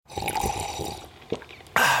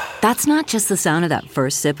That's not just the sound of that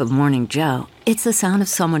first sip of Morning Joe. It's the sound of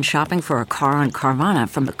someone shopping for a car on Carvana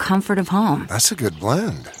from the comfort of home. That's a good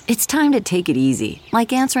blend. It's time to take it easy,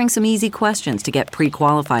 like answering some easy questions to get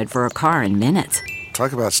pre-qualified for a car in minutes.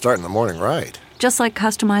 Talk about starting the morning right. Just like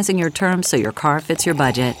customizing your terms so your car fits your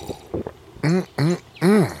budget.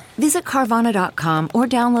 Visit Carvana.com or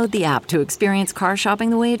download the app to experience car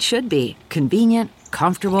shopping the way it should be. Convenient,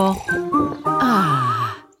 comfortable.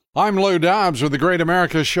 I'm Lou Dobbs with the Great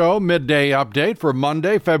America Show midday update for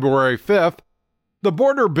Monday, February 5th. The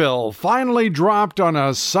border bill finally dropped on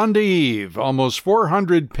a Sunday eve. Almost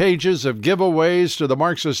 400 pages of giveaways to the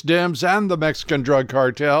Marxist Dems and the Mexican drug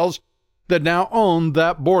cartels that now own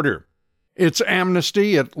that border. It's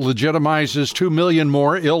amnesty. It legitimizes 2 million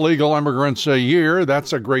more illegal immigrants a year.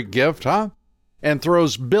 That's a great gift, huh? And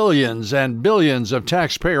throws billions and billions of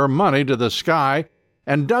taxpayer money to the sky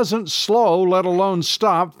and doesn't slow, let alone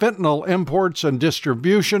stop, fentanyl imports and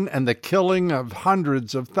distribution and the killing of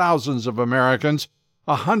hundreds of thousands of Americans,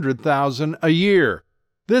 100,000 a year.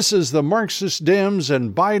 This is the Marxist Dems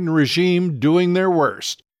and Biden regime doing their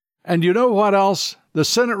worst. And you know what else? The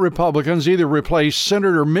Senate Republicans either replace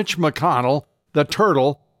Senator Mitch McConnell, the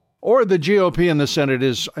turtle, or the GOP in the Senate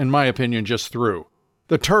is, in my opinion, just through.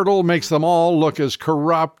 The turtle makes them all look as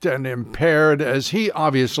corrupt and impaired as he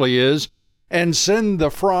obviously is, and send the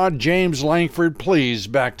fraud James Lankford, please,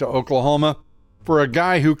 back to Oklahoma. For a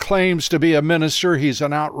guy who claims to be a minister, he's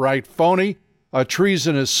an outright phony, a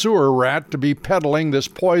treasonous sewer rat to be peddling this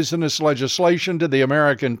poisonous legislation to the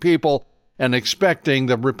American people and expecting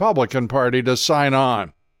the Republican Party to sign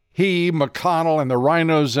on. He, McConnell, and the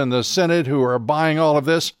rhinos in the Senate who are buying all of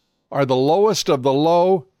this are the lowest of the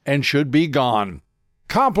low and should be gone.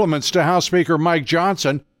 Compliments to House Speaker Mike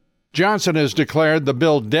Johnson. Johnson has declared the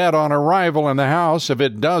bill dead on arrival in the House, if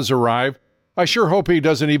it does arrive. I sure hope he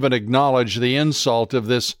doesn't even acknowledge the insult of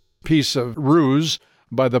this piece of ruse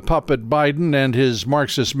by the puppet Biden and his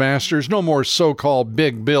Marxist masters. No more so-called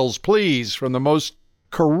big bills, please, from the most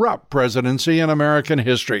corrupt presidency in American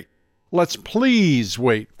history. Let's please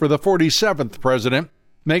wait for the 47th president.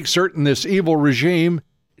 Make certain this evil regime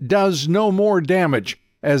does no more damage,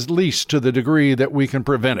 at least to the degree that we can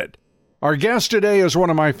prevent it. Our guest today is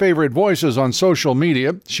one of my favorite voices on social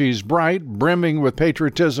media. She's bright, brimming with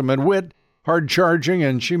patriotism and wit, hard-charging,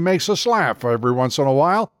 and she makes us laugh every once in a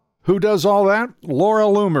while. Who does all that? Laura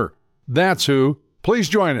Loomer. That's who. Please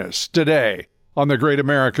join us today on The Great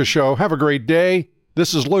America Show. Have a great day.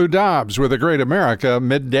 This is Lou Dobbs with The Great America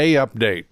Midday Update.